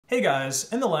Hey guys,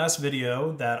 in the last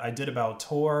video that I did about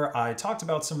Tor, I talked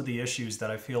about some of the issues that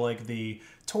I feel like the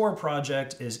Tor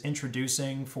project is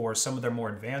introducing for some of their more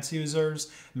advanced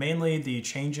users, mainly the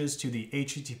changes to the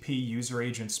HTTP user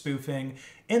agent spoofing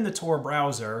in the Tor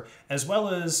browser, as well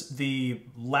as the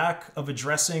lack of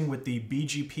addressing with the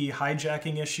BGP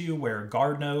hijacking issue where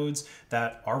guard nodes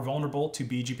that are vulnerable to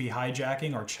BGP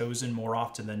hijacking are chosen more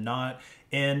often than not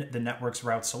in the network's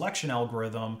route selection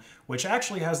algorithm, which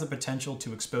actually has the potential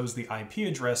to expose the IP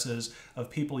addresses of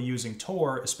people using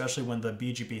Tor, especially when the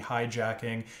BGP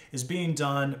hijacking is being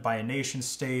done by a nation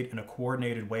state in a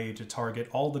coordinated way to target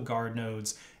all the guard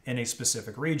nodes in a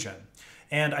specific region.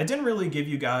 And I didn't really give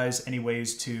you guys any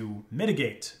ways to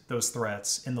mitigate those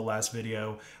threats in the last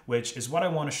video, which is what I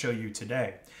want to show you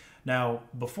today. Now,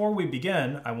 before we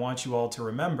begin, I want you all to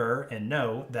remember and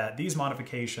know that these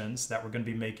modifications that we're going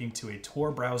to be making to a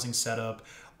Tor browsing setup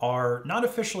are not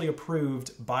officially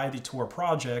approved by the Tor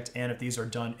project, and if these are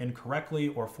done incorrectly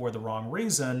or for the wrong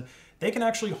reason, they can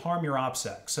actually harm your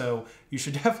OPSEC. So you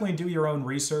should definitely do your own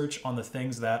research on the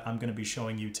things that I'm going to be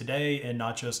showing you today and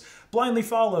not just blindly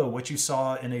follow what you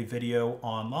saw in a video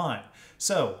online.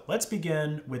 So let's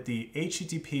begin with the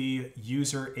HTTP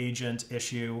user agent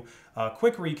issue.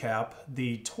 Quick recap,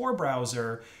 the Tor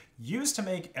browser used to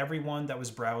make everyone that was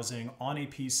browsing on a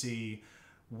PC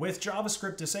with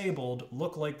JavaScript disabled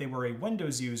look like they were a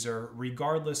Windows user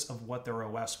regardless of what their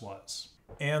OS was.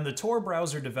 And the Tor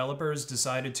browser developers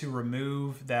decided to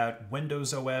remove that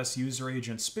Windows OS user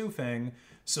agent spoofing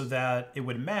so that it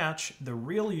would match the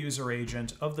real user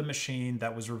agent of the machine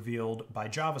that was revealed by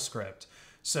JavaScript.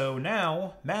 So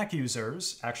now Mac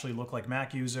users actually look like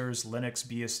Mac users, Linux,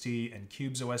 BSD, and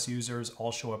CubesOS users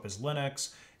all show up as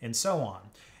Linux, and so on.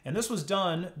 And this was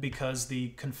done because the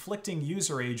conflicting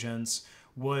user agents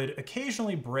would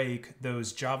occasionally break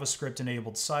those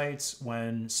JavaScript-enabled sites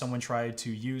when someone tried to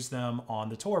use them on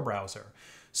the Tor browser.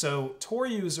 So Tor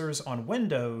users on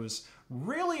Windows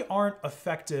really aren't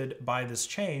affected by this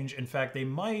change. In fact, they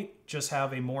might just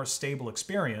have a more stable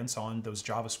experience on those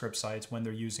JavaScript sites when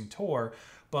they're using Tor,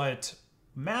 but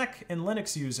Mac and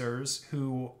Linux users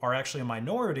who are actually a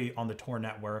minority on the Tor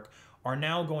network are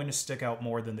now going to stick out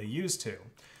more than they used to.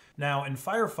 Now, in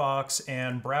Firefox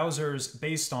and browsers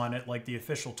based on it, like the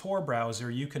official Tor browser,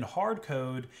 you can hard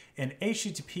code an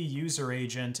HTTP user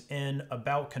agent in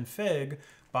about config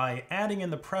by adding in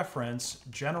the preference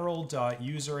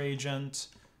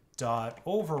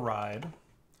general.useragent.override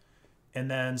and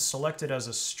then select it as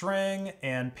a string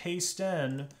and paste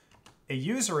in a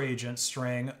user agent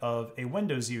string of a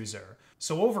Windows user.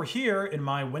 So over here in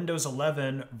my Windows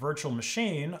 11 virtual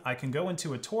machine, I can go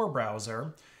into a Tor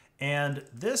browser, and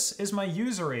this is my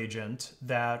user agent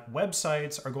that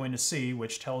websites are going to see,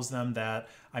 which tells them that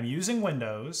I'm using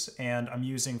Windows and I'm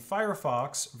using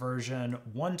Firefox version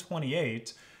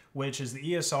 128, which is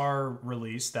the ESR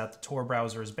release that the Tor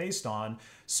browser is based on.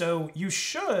 So you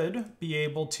should be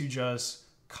able to just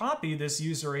copy this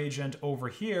user agent over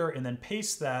here and then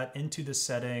paste that into the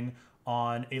setting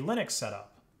on a Linux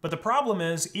setup. But the problem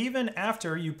is, even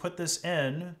after you put this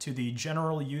in to the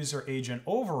general user agent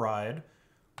override,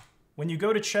 when you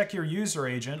go to check your user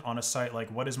agent on a site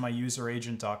like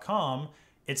whatismyuseragent.com,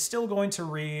 it's still going to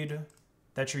read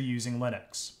that you're using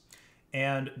Linux.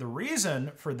 And the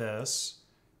reason for this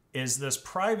is this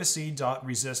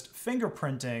privacy.resist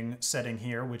fingerprinting setting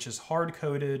here, which is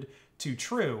hard-coded to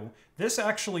true. This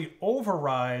actually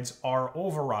overrides our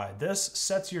override. This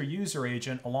sets your user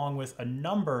agent along with a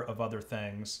number of other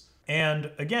things.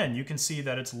 And again, you can see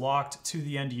that it's locked to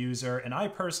the end user, and I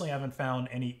personally haven't found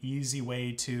any easy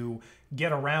way to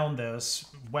get around this,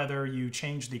 whether you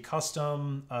change the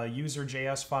custom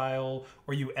user.js file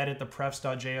or you edit the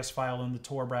prefs.js file in the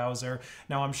Tor browser.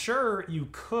 Now, I'm sure you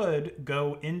could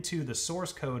go into the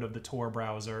source code of the Tor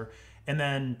browser and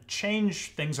then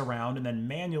change things around and then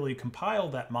manually compile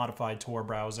that modified Tor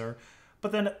browser.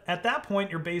 But then at that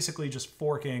point, you're basically just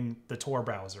forking the Tor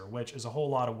browser, which is a whole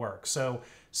lot of work. So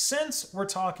since we're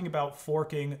talking about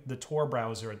forking the Tor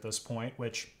browser at this point,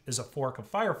 which is a fork of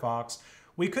Firefox,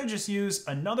 we could just use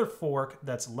another fork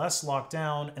that's less locked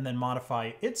down and then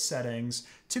modify its settings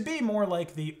to be more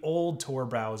like the old Tor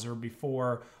browser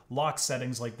before locked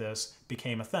settings like this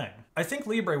became a thing. I think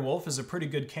Librewolf is a pretty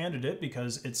good candidate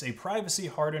because it's a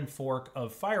privacy-hardened fork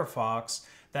of Firefox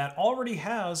that already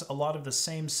has a lot of the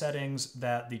same settings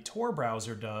that the Tor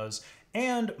browser does,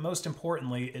 and most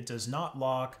importantly, it does not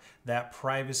lock that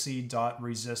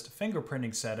privacy.resist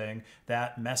fingerprinting setting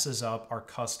that messes up our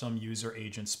custom user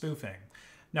agent spoofing.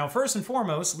 Now, first and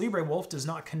foremost, Librewolf does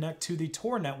not connect to the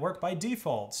Tor network by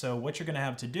default. So what you're going to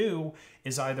have to do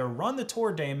is either run the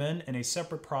Tor daemon in a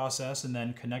separate process and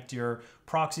then connect your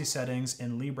proxy settings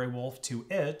in Librewolf to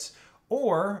it,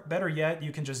 or better yet,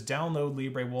 you can just download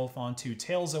Librewolf onto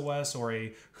Tails OS or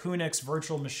a Unix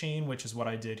virtual machine, which is what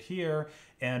I did here.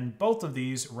 And both of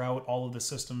these route all of the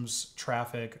system's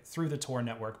traffic through the Tor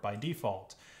network by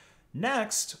default.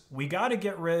 Next, we got to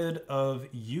get rid of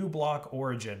uBlock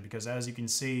origin because as you can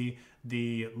see,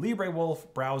 the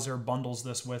Librewolf browser bundles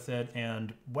this with it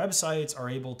and websites are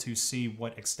able to see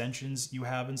what extensions you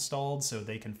have installed so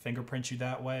they can fingerprint you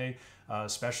that way,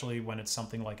 especially when it's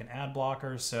something like an ad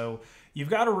blocker. So you've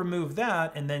got to remove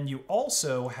that, and then you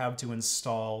also have to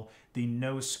install the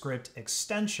NoScript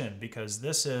extension because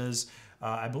this is,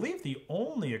 I believe, the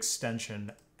only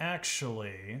extension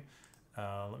actually.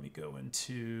 Let me go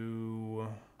into,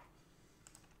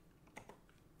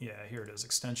 yeah, here it is,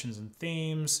 extensions and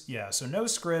themes. Yeah, so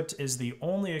NoScript is the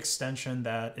only extension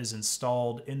that is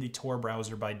installed in the Tor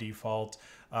browser by default.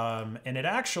 And it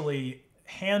actually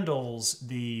handles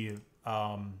the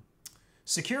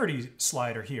security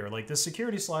slider here. Like the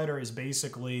security slider is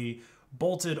basically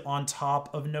bolted on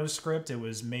top of NoScript. It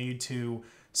was made to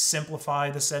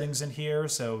simplify the settings in here.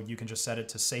 So you can just set it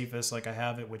to safest like I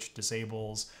have it, which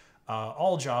disables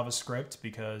all JavaScript,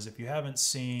 because if you haven't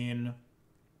seen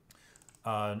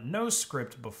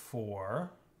NoScript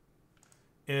before,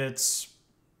 it's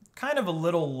kind of a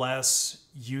little less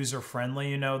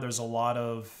user-friendly. You know, there's a lot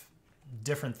of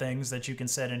different things that you can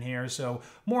set in here, so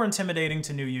more intimidating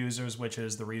to new users, which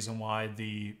is the reason why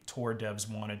the Tor devs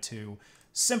wanted to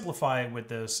simplify it with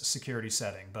this security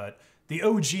setting. But the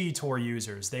OG Tor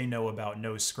users, they know about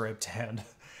NoScript and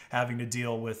having to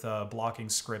deal with blocking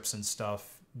scripts and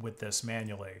stuff with this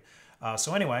manually.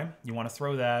 So anyway, you want to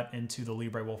throw that into the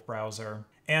Librewolf browser.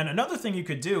 And another thing you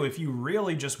could do if you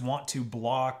really just want to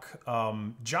block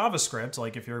JavaScript,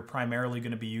 like if you're primarily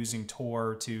going to be using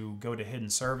Tor to go to hidden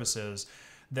services,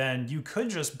 then you could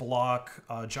just block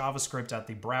JavaScript at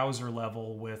the browser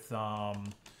level with,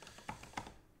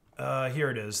 here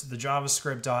it is, the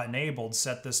JavaScript.enabled,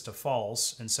 set this to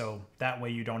false. And so that way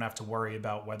you don't have to worry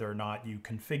about whether or not you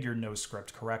configured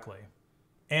NoScript correctly.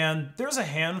 And there's a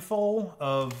handful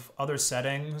of other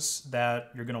settings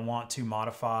that you're going to want to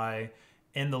modify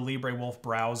in the Librewolf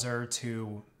browser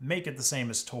to make it the same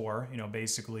as Tor. You know,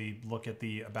 basically look at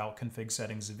the about config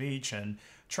settings of each and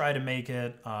try to make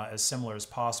it as similar as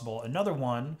possible. Another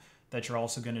one that you're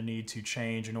also going to need to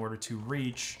change in order to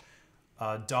reach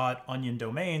 .onion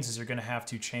domains is you're going to have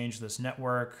to change this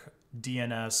network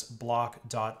DNS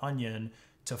block.onion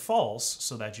to false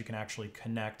so that you can actually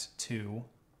connect to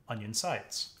Onion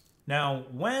sites. Now,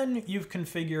 when you've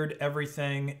configured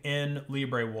everything in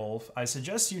Librewolf, I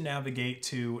suggest you navigate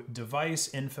to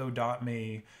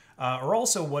deviceinfo.me, or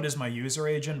also what is my user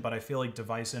agent, but I feel like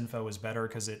device info is better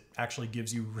because it actually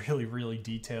gives you really, really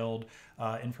detailed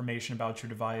information about your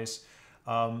device.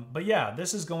 But yeah,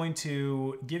 this is going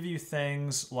to give you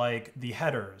things like the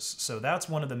headers. So that's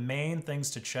one of the main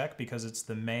things to check because it's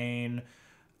the main,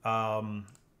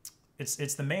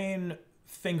 it's the main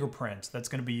fingerprint that's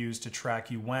going to be used to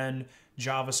track you when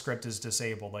JavaScript is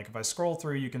disabled. Like if I scroll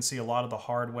through, you can see a lot of the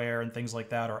hardware and things like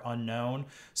that are unknown.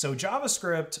 So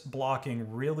JavaScript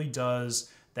blocking really does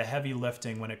the heavy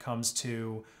lifting when it comes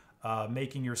to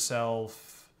making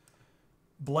yourself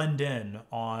blend in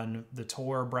on the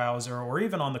Tor browser or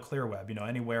even on the clear web, you know,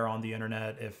 anywhere on the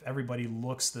internet. If everybody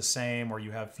looks the same or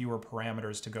you have fewer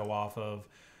parameters to go off of,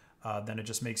 then it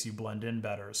just makes you blend in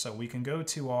better. So we can go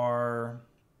to our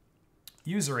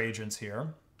user agents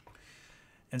here.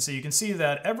 And so you can see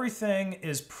that everything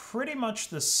is pretty much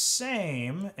the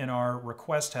same in our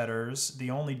request headers. The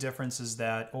only difference is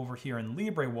that over here in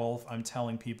Librewolf, I'm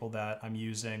telling people that I'm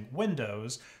using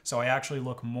Windows. So I actually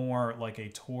look more like a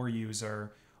Tor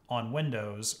user on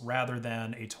Windows rather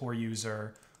than a Tor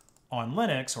user on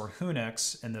Linux or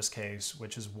Unix in this case,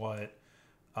 which is what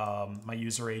my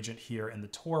user agent here in the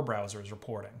Tor browser is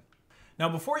reporting. Now,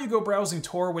 before you go browsing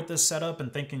Tor with this setup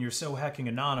and thinking you're so hecking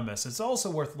anonymous, it's also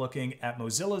worth looking at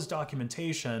Mozilla's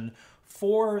documentation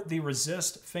for the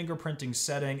resist fingerprinting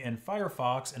setting in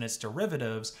Firefox and its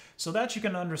derivatives so that you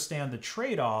can understand the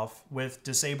trade-off with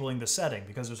disabling the setting,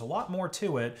 because there's a lot more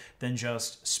to it than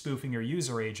just spoofing your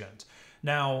user agent.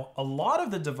 Now, a lot of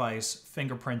the device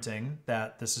fingerprinting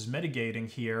that this is mitigating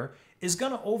here is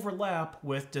going to overlap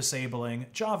with disabling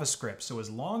JavaScript. So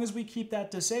as long as we keep that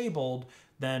disabled,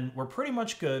 then we're pretty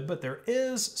much good, but there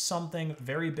is something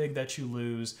very big that you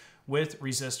lose with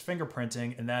resist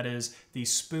fingerprinting, and that is the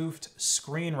spoofed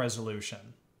screen resolution.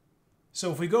 So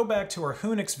if we go back to our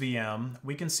Whonix VM,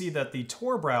 we can see that the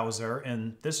Tor browser,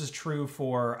 and this is true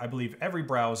for, I believe, every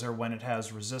browser when it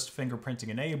has resist fingerprinting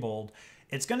enabled,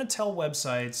 it's going to tell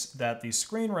websites that the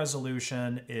screen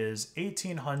resolution is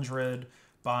 1800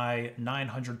 by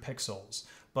 900 pixels.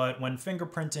 But when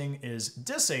fingerprinting is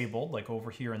disabled, like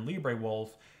over here in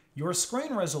Librewolf, your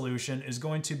screen resolution is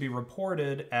going to be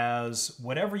reported as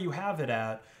whatever you have it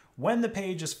at when the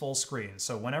page is full screen.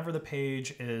 So whenever the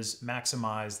page is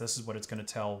maximized, this is what it's going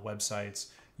to tell websites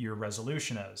your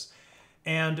resolution is.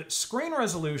 And screen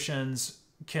resolutions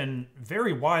can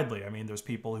vary widely. I mean, there's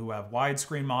people who have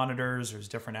widescreen monitors, there's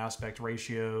different aspect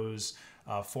ratios,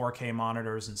 4K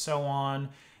monitors, and so on.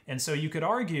 And so you could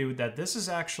argue that this is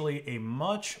actually a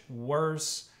much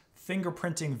worse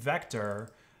fingerprinting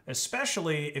vector,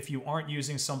 especially if you aren't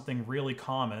using something really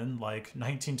common like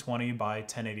 1920 by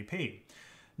 1080p.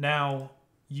 Now,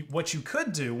 what you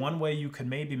could do, one way you could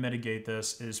maybe mitigate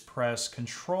this is press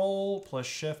Control plus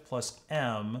Shift plus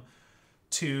M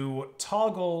to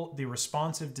toggle the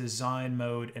responsive design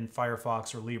mode in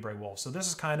Firefox or Librewolf. So this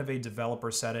is kind of a developer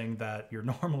setting that you're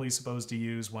normally supposed to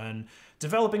use when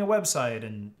developing a website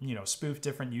and, spoof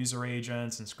different user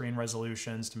agents and screen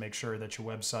resolutions to make sure that your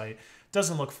website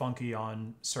doesn't look funky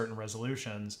on certain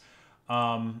resolutions.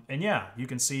 And yeah, you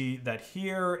can see that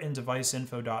here in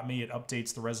deviceinfo.me, it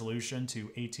updates the resolution to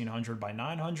 1800 by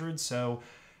 900. So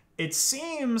it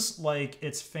seems like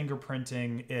it's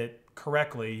fingerprinting it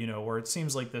correctly, or it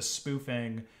seems like this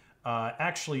spoofing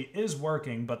actually is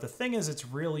working. But the thing is, it's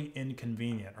really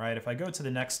inconvenient, right? If I go to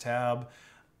the next tab,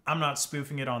 I'm not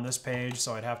spoofing it on this page,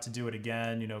 so I'd have to do it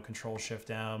again, Control Shift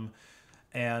M.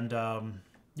 And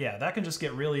yeah, that can just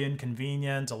get really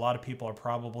inconvenient. A lot of people are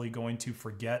probably going to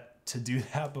forget to do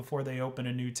that before they open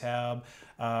a new tab.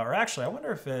 Or actually, I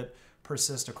wonder if it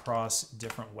persists across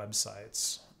different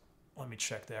websites. Let me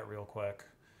check that real quick.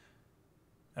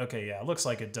 Okay, yeah, it looks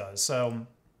like it does. So,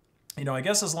 I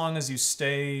guess as long as you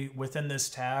stay within this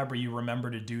tab or you remember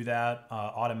to do that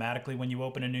automatically when you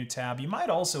open a new tab, you might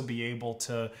also be able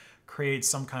to create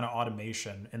some kind of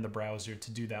automation in the browser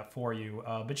to do that for you.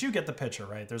 But you get the picture,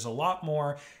 right? There's a lot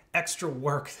more extra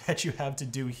work that you have to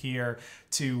do here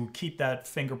to keep that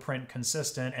fingerprint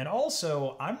consistent. And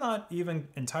also, I'm not even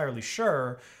entirely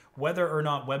sure whether or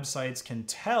not websites can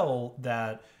tell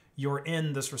that you're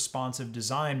in this responsive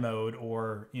design mode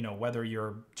or, whether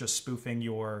you're just spoofing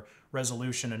your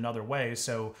resolution another way.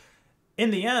 So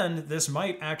in the end, this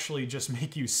might actually just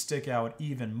make you stick out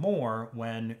even more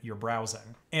when you're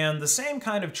browsing. And the same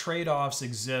kind of trade-offs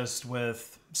exist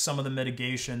with some of the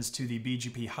mitigations to the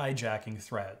BGP hijacking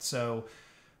threat. So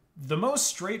the most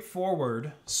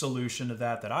straightforward solution to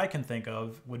that I can think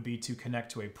of would be to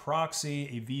connect to a proxy,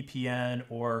 a VPN,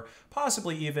 or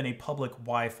possibly even a public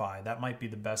Wi-Fi. That might be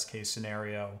the best case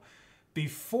scenario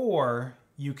before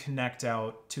you connect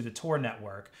out to the Tor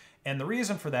network. And the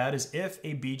reason for that is if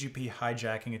a BGP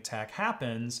hijacking attack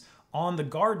happens on the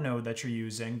guard node that you're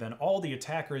using, then all the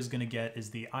attacker is going to get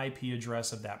is the IP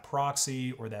address of that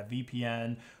proxy or that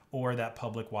VPN or that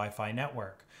public Wi-Fi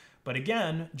network. But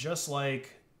again, just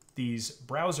like these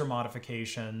browser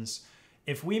modifications,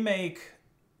 if we make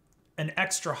an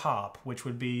extra hop, which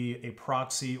would be a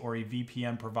proxy or a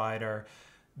VPN provider,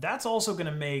 that's also going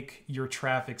to make your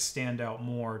traffic stand out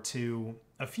more to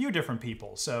a few different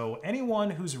people. So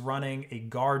anyone who's running a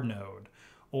guard node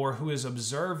or who is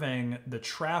observing the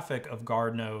traffic of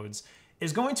guard nodes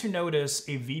is going to notice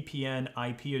a VPN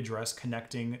IP address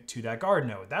connecting to that guard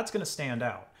node. That's going to stand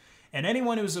out. And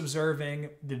anyone who's observing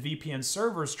the VPN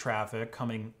server's traffic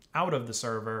coming out of the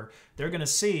server, they're going to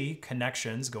see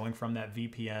connections going from that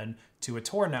VPN to a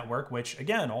Tor network, which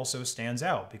again also stands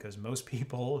out because most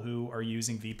people who are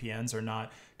using VPNs are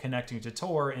not connecting to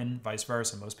Tor and vice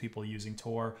versa. Most people using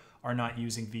Tor are not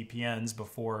using VPNs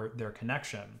before their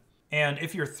connection. And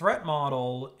if your threat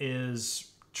model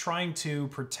is trying to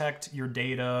protect your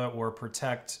data or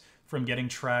protect from getting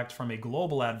tracked from a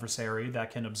global adversary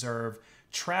that can observe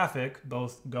traffic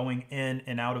both going in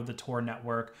and out of the Tor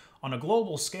network on a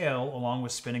global scale, along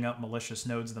with spinning up malicious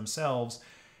nodes themselves,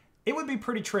 it would be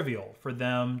pretty trivial for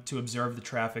them to observe the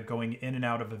traffic going in and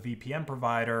out of a VPN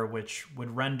provider, which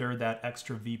would render that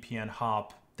extra VPN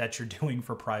hop that you're doing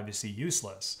for privacy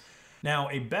useless. Now,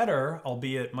 a better,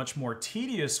 albeit much more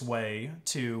tedious way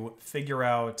to figure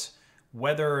out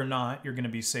whether or not you're going to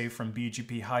be safe from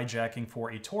BGP hijacking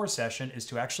for a Tor session is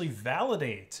to actually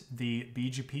validate the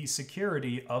BGP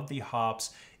security of the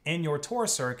hops in your Tor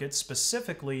circuit,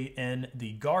 specifically in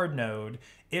the guard node,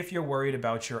 if you're worried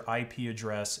about your IP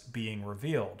address being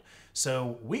revealed.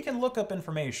 So we can look up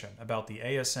information about the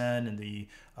ASN and the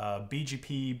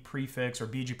BGP prefix or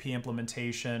BGP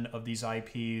implementation of these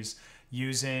IPs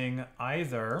using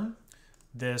either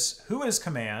this whois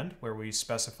command, where we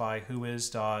specify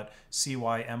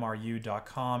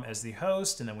whois.cymru.com as the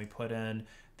host, and then we put in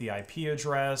the IP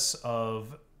address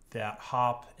of that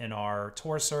hop in our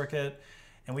Tor circuit,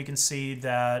 and we can see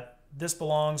that this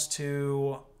belongs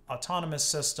to Autonomous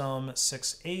System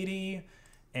 680,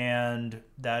 and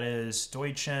that is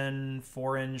Deutschen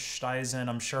Vorrichtensteisen.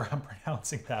 I'm sure I'm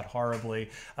pronouncing that horribly,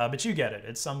 but you get it.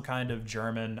 It's some kind of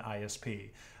German ISP.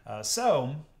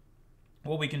 So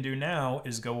what we can do now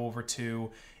is go over to,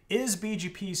 is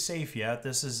BGP safe yet?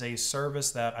 This is a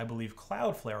service that I believe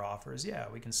Cloudflare offers. Yeah,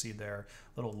 we can see their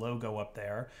little logo up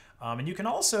there. And you can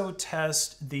also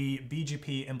test the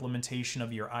BGP implementation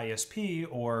of your ISP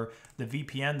or the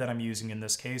VPN that I'm using in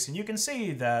this case. And you can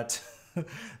see that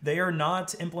they are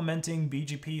not implementing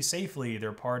BGP safely.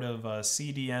 They're part of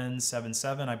CDN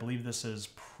 77. I believe this is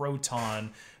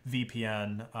Proton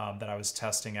VPN that I was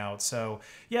testing out. So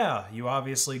yeah, you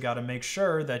obviously got to make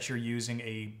sure that you're using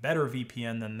a better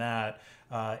VPN than that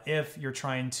if you're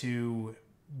trying to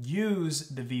use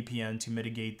the VPN to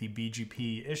mitigate the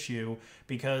BGP issue,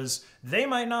 because they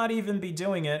might not even be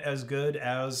doing it as good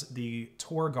as the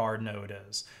Tor guard node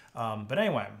is. But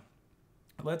anyway,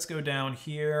 let's go down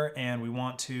here and we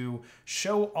want to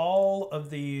show all of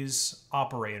these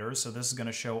operators. So this is going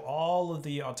to show all of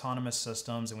the autonomous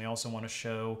systems, and we also want to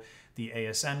show the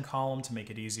ASN column to make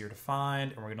it easier to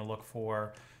find. And we're going to look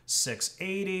for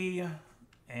 680,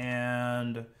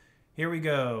 and here we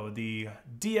go, the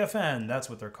DFN, that's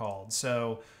what they're called.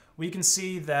 So we can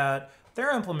see that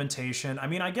their implementation, I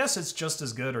mean, I guess it's just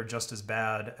as good or just as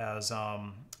bad as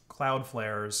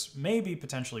Cloudflare's, maybe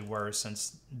potentially worse,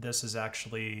 since this is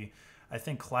actually, I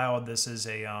think Cloud, this is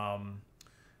a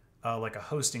like a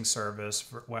hosting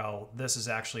service. Well, this is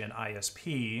actually an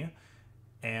ISP,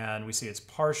 and we see it's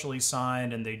partially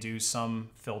signed and they do some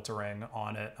filtering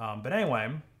on it. But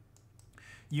anyway,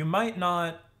 you might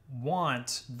not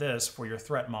want this for your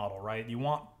threat model, right? You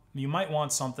might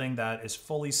want something that is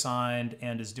fully signed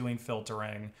and is doing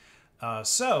filtering.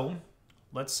 So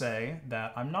let's say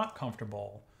that I'm not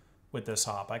comfortable with this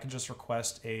hop. I can just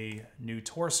request a new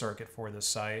Tor circuit for this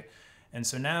site. And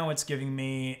so now it's giving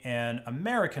me an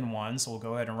American one. So we'll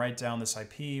go ahead and write down this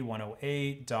IP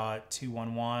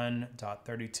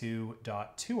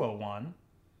 108.211.32.201.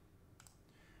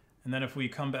 And then if we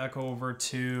come back over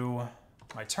to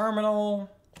my terminal,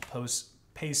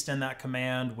 paste in that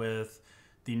command with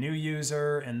the new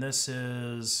user, and this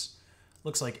is,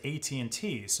 looks like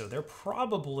AT&T. So they're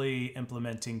probably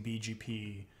implementing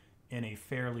BGP in a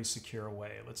fairly secure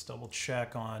way. Let's double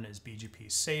check on, is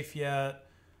BGP safe yet?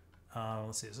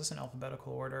 Let's see, is this in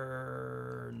alphabetical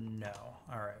order? No.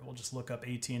 All right, we'll just look up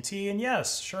AT&T, and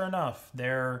yes, sure enough,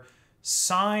 they're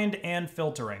signed and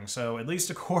filtering. So at least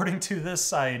according to this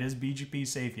site, is BGP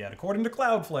safe yet? According to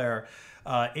Cloudflare,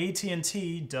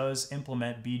 AT&T does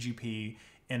implement BGP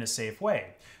in a safe way.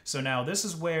 So now this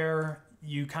is where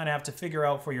you kind of have to figure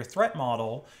out for your threat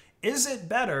model, is it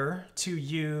better to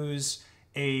use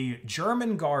a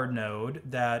German guard node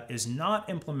that is not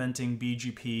implementing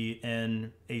BGP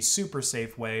in a super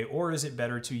safe way, or is it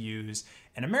better to use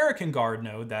an American guard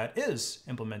node that is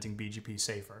implementing BGP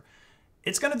safer?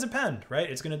 It's going to depend, right?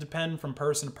 It's going to depend from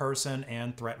person to person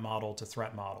and threat model to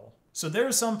threat model. So there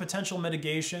are some potential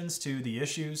mitigations to the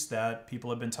issues that people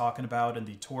have been talking about in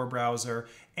the Tor browser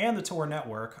and the Tor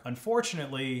network.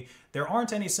 Unfortunately, there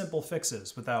aren't any simple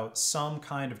fixes without some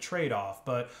kind of trade-off,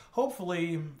 but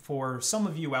hopefully for some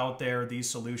of you out there, these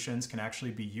solutions can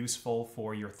actually be useful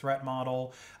for your threat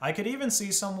model. I could even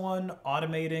see someone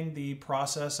automating the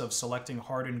process of selecting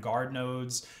hardened guard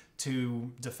nodes to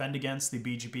defend against the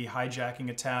BGP hijacking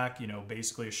attack,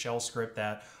 basically a shell script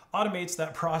that automates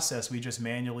that process we just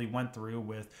manually went through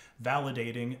with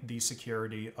validating the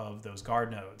security of those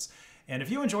guard nodes. And if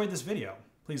you enjoyed this video,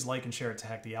 please like and share it to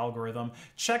hack the algorithm.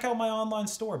 Check out my online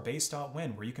store,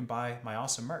 based.win, where you can buy my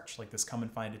awesome merch like this Come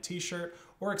and Find a t-shirt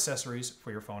or accessories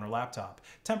for your phone or laptop.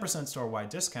 10% store-wide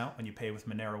discount when you pay with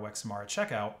Monero XMR at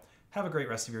checkout. Have a great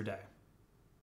rest of your day.